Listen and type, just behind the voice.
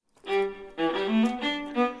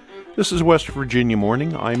This is West Virginia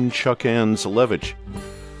Morning. I'm Chuck Anzelevich.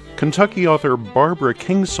 Kentucky author Barbara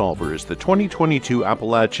Kingsolver is the 2022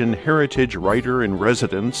 Appalachian Heritage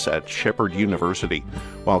Writer-in-Residence at Shepherd University.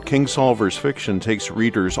 While Kingsolver's fiction takes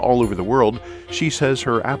readers all over the world, she says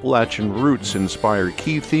her Appalachian roots inspire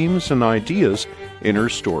key themes and ideas in her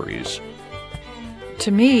stories.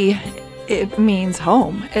 To me, it means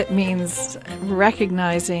home. It means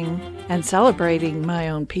recognizing and celebrating my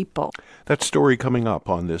own people. That story coming up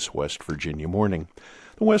on this West Virginia Morning.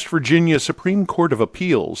 The West Virginia Supreme Court of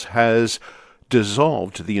Appeals has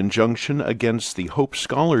dissolved the injunction against the Hope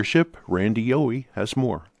Scholarship. Randy Yohe has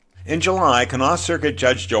more. In July, Kanawha Circuit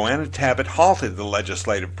Judge Joanna Tabbitt halted the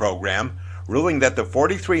legislative program, ruling that the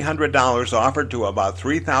 $4,300 offered to about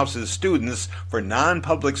 3,000 students for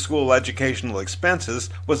non-public school educational expenses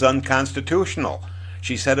was unconstitutional.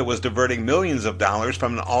 She said it was diverting millions of dollars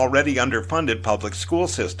from an already underfunded public school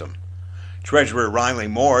system. Treasurer Riley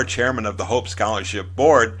Moore, chairman of the Hope Scholarship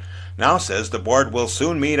Board, now says the board will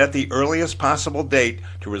soon meet at the earliest possible date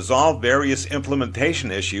to resolve various implementation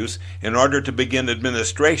issues in order to begin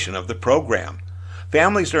administration of the program.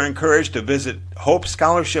 Families are encouraged to visit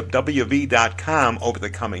hopescholarshipwv.com over the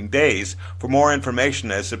coming days for more information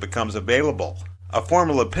as it becomes available. A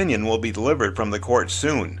formal opinion will be delivered from the court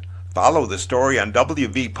soon. Follow the story on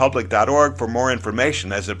wvpublic.org for more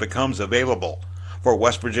information as it becomes available. For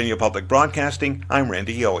West Virginia Public Broadcasting, I'm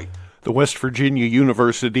Randy Yohe. The West Virginia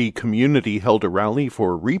University community held a rally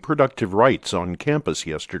for reproductive rights on campus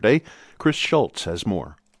yesterday. Chris Schultz has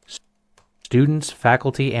more. Students,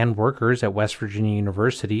 faculty, and workers at West Virginia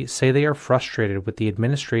University say they are frustrated with the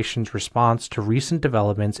administration's response to recent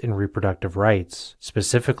developments in reproductive rights,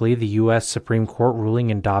 specifically the U.S. Supreme Court ruling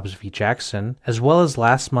in Dobbs v. Jackson, as well as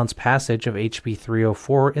last month's passage of HB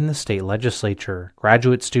 304 in the state legislature.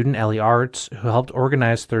 Graduate student Ellie Arts, who helped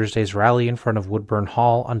organize Thursday's rally in front of Woodburn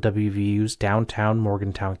Hall on WVU's downtown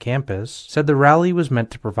Morgantown campus, said the rally was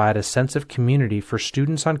meant to provide a sense of community for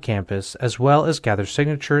students on campus as well as gather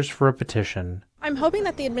signatures for a petition. I'm hoping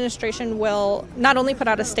that the administration will not only put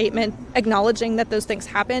out a statement acknowledging that those things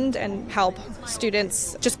happened and help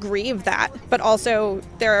students just grieve that, but also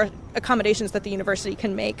there are accommodations that the university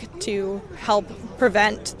can make to help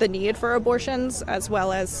prevent the need for abortions as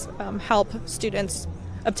well as help students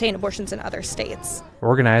obtain abortions in other states.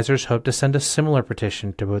 Organizers hope to send a similar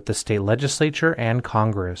petition to both the state legislature and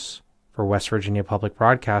Congress. For West Virginia Public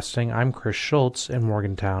Broadcasting, I'm Chris Schultz in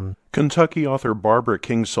Morgantown. Kentucky author Barbara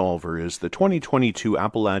Kingsolver is the 2022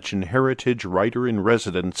 Appalachian Heritage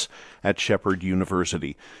Writer-in-Residence at Shepherd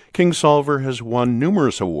University. Kingsolver has won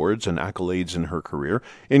numerous awards and accolades in her career,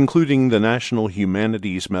 including the National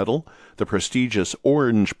Humanities Medal, the prestigious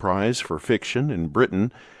Orange Prize for Fiction in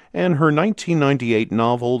Britain, and her 1998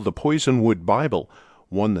 novel The Poisonwood Bible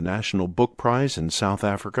won the National Book Prize in South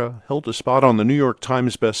Africa, held a spot on the New York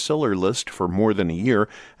Times bestseller list for more than a year,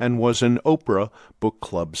 and was an Oprah Book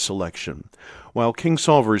Club selection. While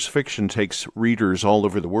Kingsolver's fiction takes readers all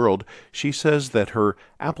over the world, she says that her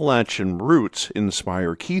Appalachian roots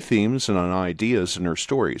inspire key themes and ideas in her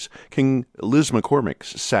stories. Liz McCormick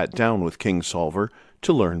sat down with Kingsolver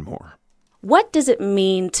to learn more. What does it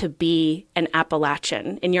mean to be an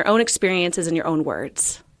Appalachian in your own experiences and your own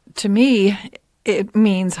words? To me, it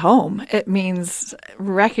means home. It means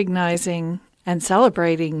recognizing and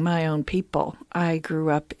celebrating my own people. I grew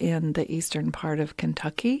up in the eastern part of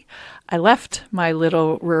Kentucky. I left my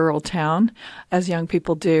little rural town, as young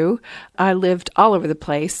people do. I lived all over the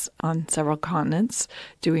place on several continents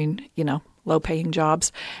doing, low-paying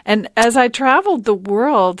jobs. And as I traveled the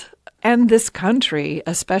world, and this country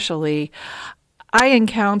especially, I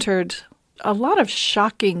encountered a lot of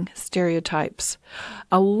shocking stereotypes,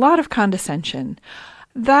 a lot of condescension.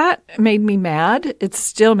 That made me mad. It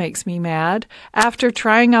still makes me mad. After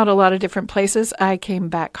trying out a lot of different places, I came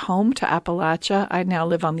back home to Appalachia. I now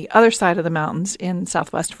live on the other side of the mountains in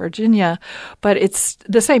Southwest Virginia, but it's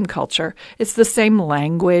the same culture. It's the same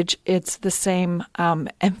language. It's the same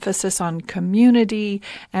emphasis on community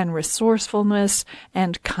and resourcefulness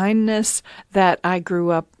and kindness that I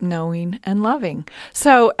grew up knowing and loving.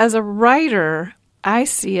 So as a writer, I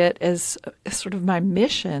see it as sort of my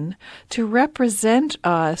mission to represent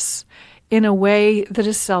us in a way that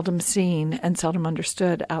is seldom seen and seldom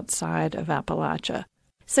understood outside of Appalachia.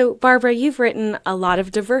 So, Barbara, you've written a lot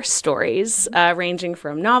of diverse stories, ranging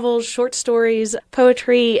from novels, short stories,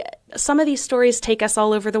 poetry. Some of these stories take us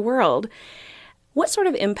all over the world. What sort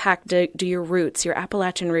of impact do your roots, your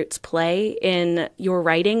Appalachian roots, play in your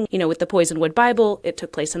writing? With the Poisonwood Bible, it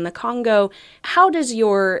took place in the Congo. How does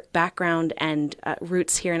your background and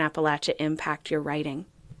roots here in Appalachia impact your writing?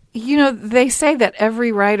 They say that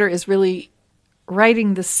every writer is really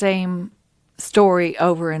writing the same story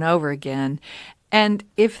over and over again. And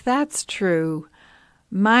if that's true,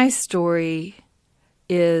 my story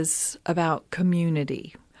is about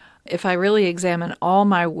community. If I really examine all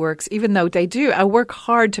my works, even though I work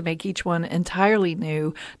hard to make each one entirely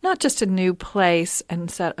new, not just a new place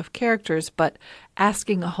and set of characters, but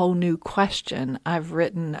asking a whole new question. I've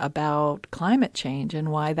written about climate change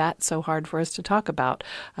and why that's so hard for us to talk about.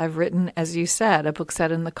 I've written, as you said, a book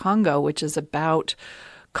set in the Congo, which is about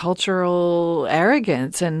cultural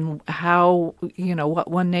arrogance and how,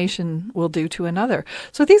 what one nation will do to another.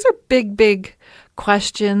 So these are big, big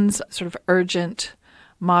questions, sort of urgent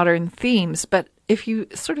modern themes. But if you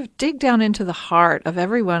sort of dig down into the heart of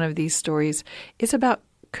every one of these stories, it's about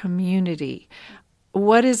community.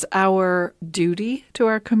 What is our duty to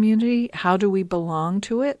our community? How do we belong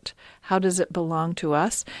to it? How does it belong to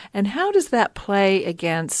us? And how does that play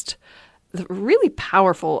against the really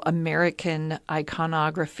powerful American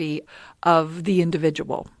iconography of the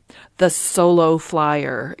individual? The solo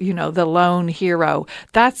flyer, the lone hero.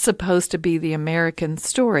 That's supposed to be the American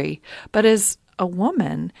story. But as a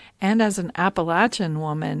woman and as an Appalachian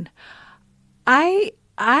woman, I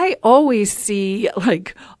always see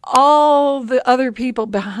like all the other people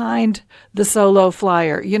behind the solo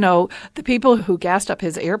flyer, the people who gassed up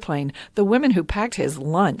his airplane, the women who packed his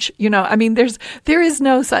lunch, there is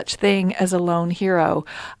no such thing as a lone hero.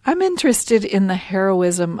 I'm interested in the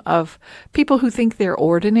heroism of people who think they're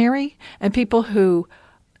ordinary and people who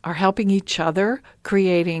are helping each other,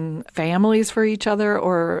 creating families for each other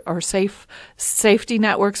or safety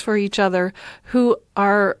networks for each other, who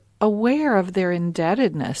are aware of their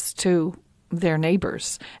indebtedness to their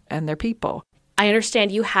neighbors and their people. I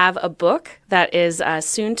understand you have a book that is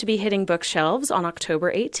soon to be hitting bookshelves on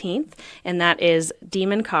October 18th, and that is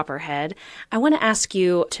Demon Copperhead. I want to ask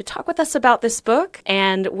you to talk with us about this book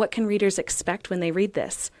and what can readers expect when they read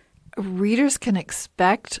this? Readers can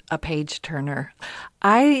expect a page-turner.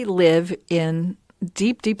 I live in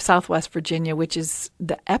deep, deep Southwest Virginia, which is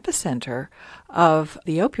the epicenter of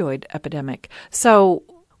the opioid epidemic. So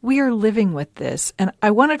we are living with this. And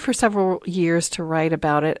I wanted for several years to write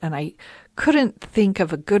about it, and I couldn't think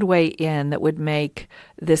of a good way in that would make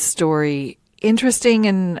this story interesting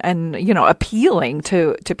and appealing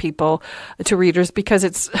to people, to readers, because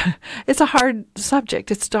it's a hard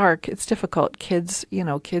subject. It's dark. It's difficult. Kids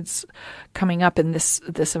coming up in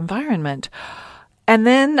this environment. And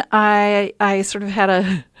then I sort of had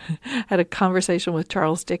a conversation with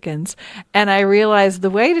Charles Dickens, and I realized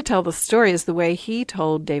the way to tell the story is the way he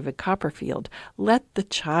told David Copperfield. Let the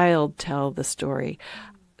child tell the story.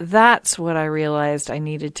 That's what I realized I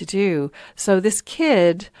needed to do. So this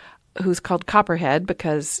kid, who's called Copperhead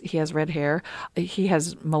because he has red hair. He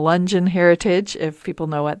has Melungeon heritage, if people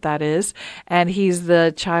know what that is. And he's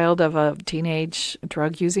the child of a teenage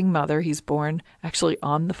drug-using mother. He's born actually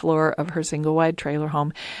on the floor of her single-wide trailer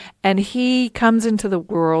home. And he comes into the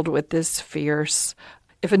world with this fierce,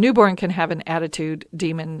 if a newborn can have an attitude,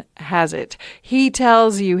 Demon has it. He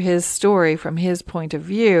tells you his story from his point of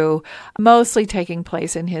view, mostly taking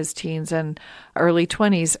place in his teens and early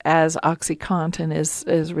 20s as OxyContin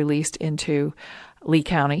is released into Lee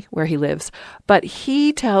County, where he lives. But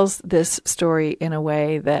he tells this story in a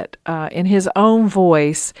way that, in his own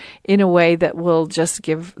voice, in a way that will just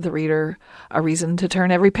give the reader a reason to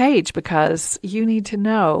turn every page, because you need to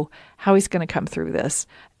know how he's going to come through this,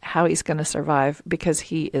 how he's going to survive, because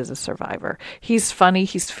he is a survivor. He's funny,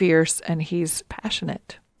 he's fierce, and he's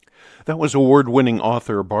passionate. That was award-winning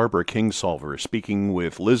author Barbara Kingsolver speaking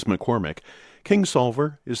with Liz McCormick.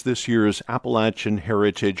 Kingsolver is this year's Appalachian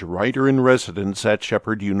Heritage Writer-in-Residence at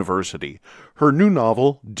Shepherd University. Her new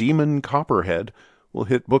novel, Demon Copperhead, will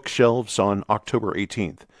hit bookshelves on October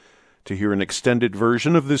 18th. To hear an extended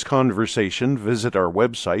version of this conversation, visit our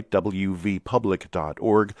website,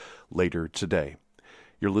 wvpublic.org, later today.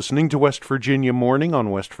 You're listening to West Virginia Morning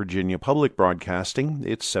on West Virginia Public Broadcasting.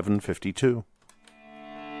 It's 7:52.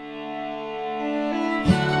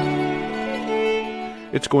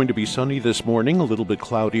 It's going to be sunny this morning, a little bit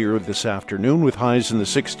cloudier this afternoon, with highs in the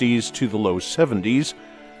 60s to the low 70s.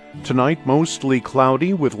 Tonight, mostly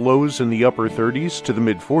cloudy with lows in the upper 30s to the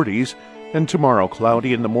mid-40s. And tomorrow,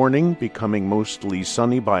 cloudy in the morning, becoming mostly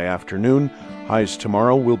sunny by afternoon. Highs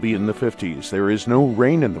tomorrow will be in the 50s. There is no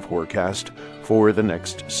rain in the forecast for the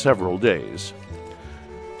next several days.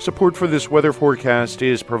 Support for this weather forecast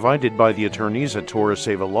is provided by the attorneys at Torah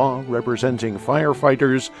Seva Law, representing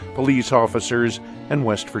firefighters, police officers, and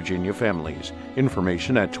West Virginia families.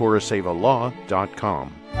 Information at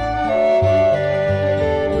torahsevalaw.com.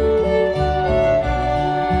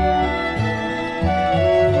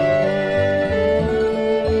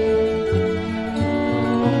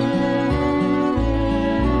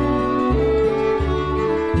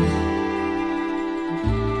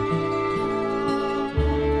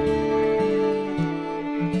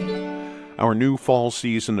 new fall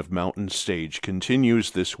season of Mountain Stage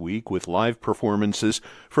continues this week with live performances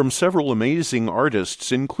from several amazing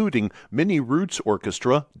artists, including Mini Roots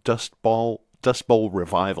Orchestra, Dustbowl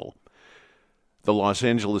Revival. The Los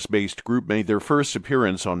Angeles-based group made their first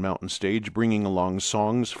appearance on Mountain Stage, bringing along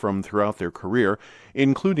songs from throughout their career,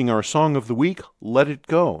 including our song of the week, Let It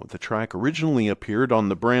Go. The track originally appeared on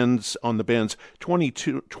the band's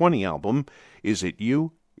 2020 album, Is It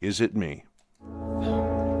You, Is It Me?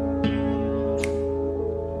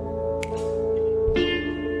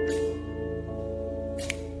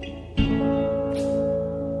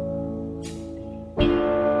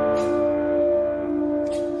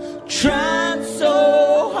 Trying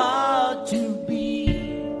so hard to be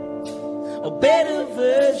a better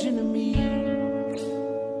version of me.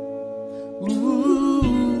 Ooh.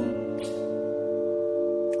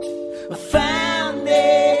 I found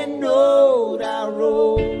a note I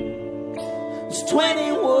wrote. I was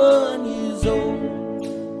 21 years old.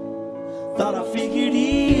 Thought I figured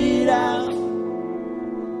it out,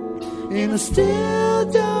 and I still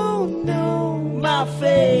don't know my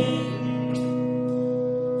fate.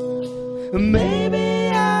 Maybe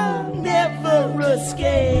I'll never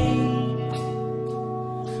escape.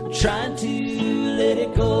 I'm trying to let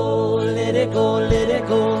it go, let it go, let it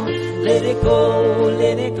go, let it go,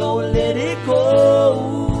 let it go, let it go,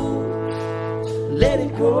 let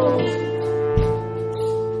it go.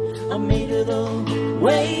 I'm made of the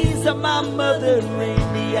ways of my mother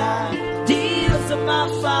and the ideals of my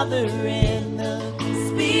father and the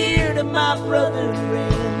spirit of my brother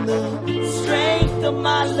and the strength of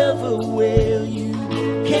my lover. Well, you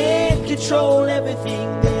can't control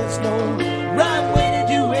everything. There's no right way to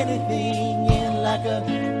do anything. And like a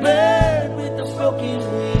bird with a broken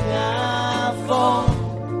wing, I fall.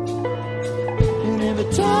 And every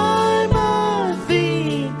time I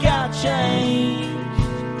think I'll change,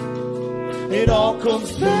 it all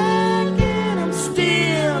comes back and I'm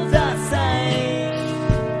still the same.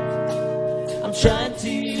 I'm trying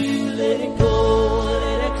to let it go,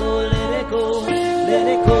 let it go, let it go, let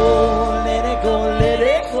it go, let it go, let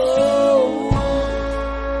it go,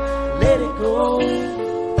 let it go.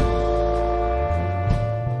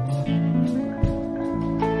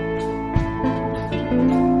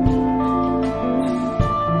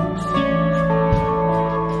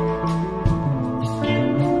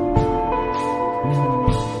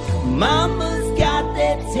 Mama's got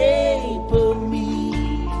that tape of me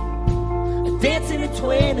dancing at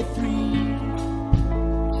 23.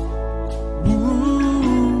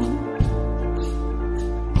 Ooh,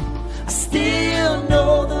 I still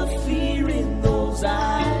know the fear in those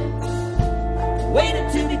eyes, waiting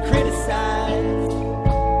to be criticized,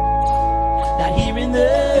 not hearing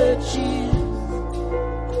the cheers,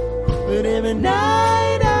 but every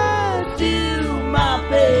night I do my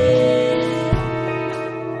best.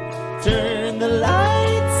 Turn the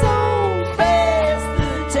lights on, pass the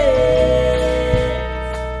test.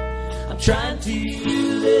 I'm trying to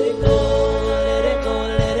let it go, let it go,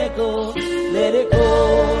 let it go, let it go,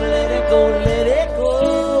 let it go, let it go,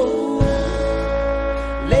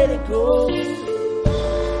 let it go.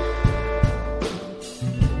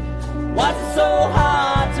 Why's it so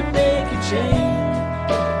hard to make a change?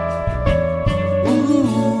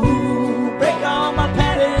 Ooh, break all my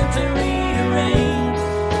patterns and rearrange.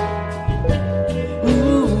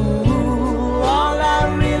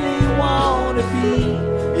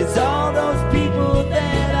 It's all those people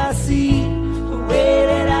that I see who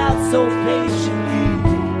waited out so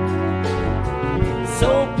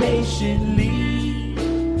patiently,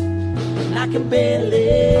 and I can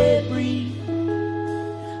barely breathe.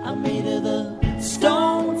 I'm made of the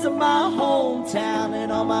stones of my hometown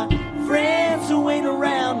and all my friends who ain't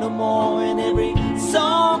around no more, and every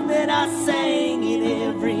song that I sang and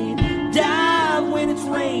every dive when it's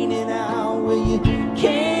raining out. Well, you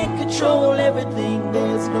can't control everything.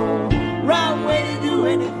 There's no right way to do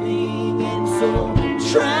anything, and so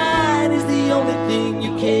trying is the only thing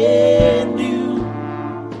you can do.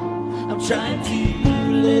 I'm trying to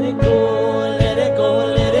let it go, let it go,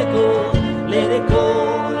 let it go, let it go,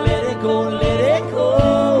 let it go, let it go,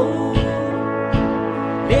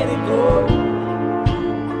 let it go.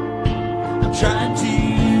 I'm trying to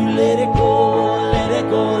let it go, let it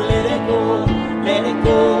go, let it go, let it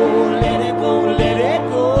go, let it go, let it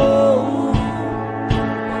go,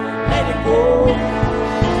 let it go.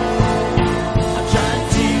 I'm trying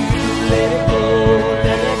to let it go,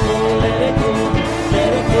 let it go, let it go,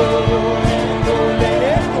 let it go, let it go, let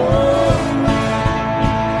it go.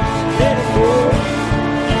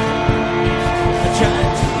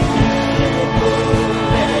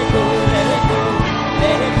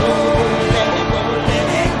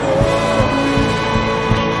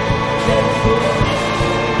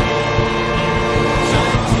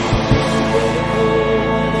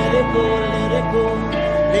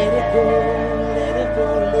 go, let it go,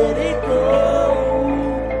 let it go,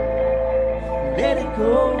 let it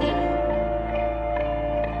go.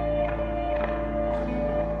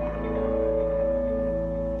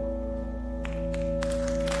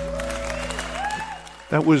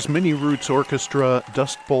 That was Mini Roots Orchestra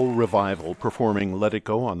Dustbowl Revival performing Let It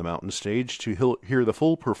Go on the Mountain Stage. To hear the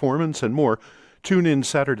full performance and more, tune in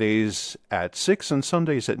Saturdays at 6 and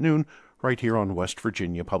Sundays at noon right here on West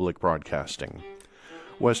Virginia Public Broadcasting.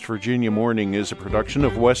 West Virginia Morning is a production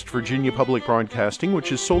of West Virginia Public Broadcasting,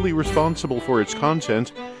 which is solely responsible for its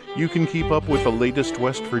content. You can keep up with the latest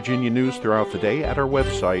West Virginia news throughout the day at our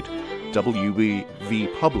website, wbvpublic.org.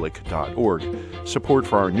 Support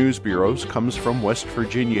for our news bureaus comes from West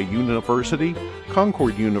Virginia University,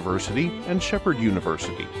 Concord University, and Shepherd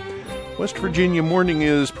University. West Virginia Morning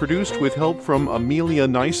is produced with help from Amelia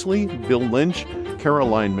Nicely, Bill Lynch,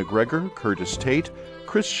 Caroline McGregor, Curtis Tate,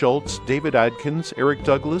 Chris Schultz, David Adkins, Eric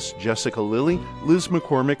Douglas, Jessica Lilly, Liz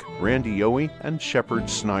McCormick, Randy Yohe, and Shepard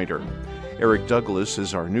Snyder. Eric Douglas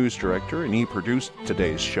is our news director, and he produced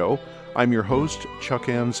today's show. I'm your host, Chuck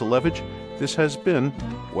Ann Zalevich. This has been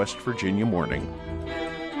West Virginia Morning.